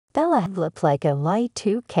Bella looked like a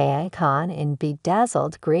Y2K icon in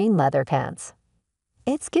bedazzled green leather pants.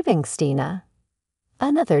 It's giving Stina.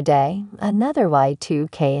 Another day, another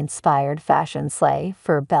Y2K-inspired fashion sleigh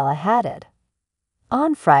for Bella Hadid.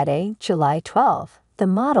 On Friday, July 12th, the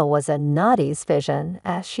model was a Naughty's vision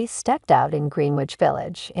as she stepped out in Greenwich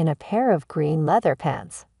Village in a pair of green leather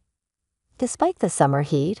pants. Despite the summer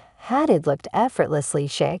heat, Hadid looked effortlessly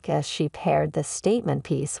chic as she paired the statement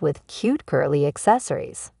piece with cute girly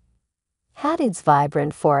accessories. Hadid's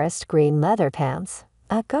vibrant forest green leather pants,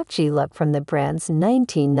 a gigi look from the brand's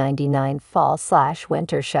 1999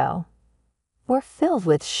 fall/winter show, were filled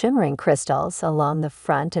with shimmering crystals along the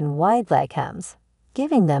front and wide leg hems,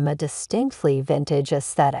 giving them a distinctly vintage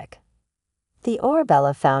aesthetic. The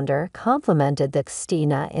Orbella founder complemented the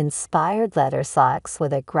Stina-inspired leather slacks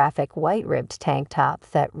with a graphic white-ribbed tank top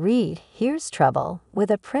that read, "Here's Trouble," with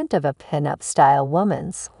a print of a pin-up-style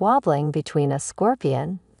woman wobbling between a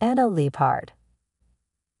scorpion and a leopard.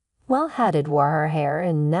 While Hadid wore her hair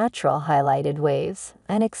in natural highlighted waves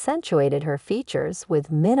and accentuated her features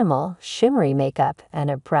with minimal, shimmery makeup and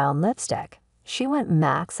a brown lipstick, she went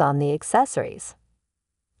max on the accessories.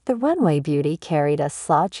 The runway beauty carried a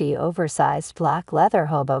slouchy, oversized black leather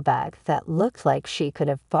hobo bag that looked like she could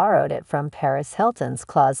have borrowed it from Paris Hilton's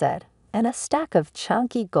closet, and a stack of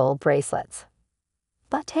chunky gold bracelets.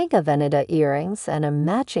 Bottega Veneta earrings and a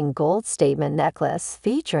matching gold statement necklace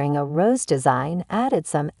featuring a rose design added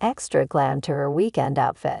some extra glam to her weekend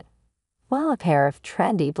outfit, while a pair of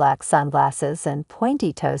trendy black sunglasses and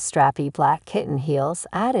pointy-toe strappy black kitten heels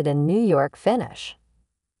added a New York finish.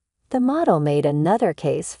 The model made another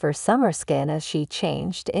case for summer skin as she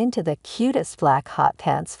changed into the cutest black hot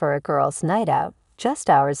pants for a girl's night out just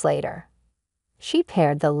hours later. She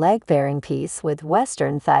paired the leg-bearing piece with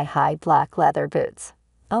western thigh-high black leather boots,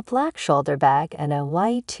 a black shoulder bag, and a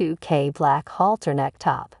Y2K black halterneck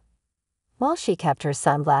top. While she kept her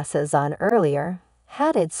sunglasses on earlier,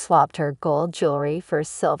 Hadid swapped her gold jewelry for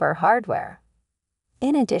silver hardware.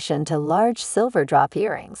 In addition to large silver drop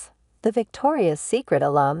earrings, the Victoria's Secret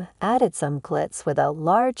alum added some glitz with a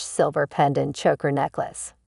large silver pendant choker necklace,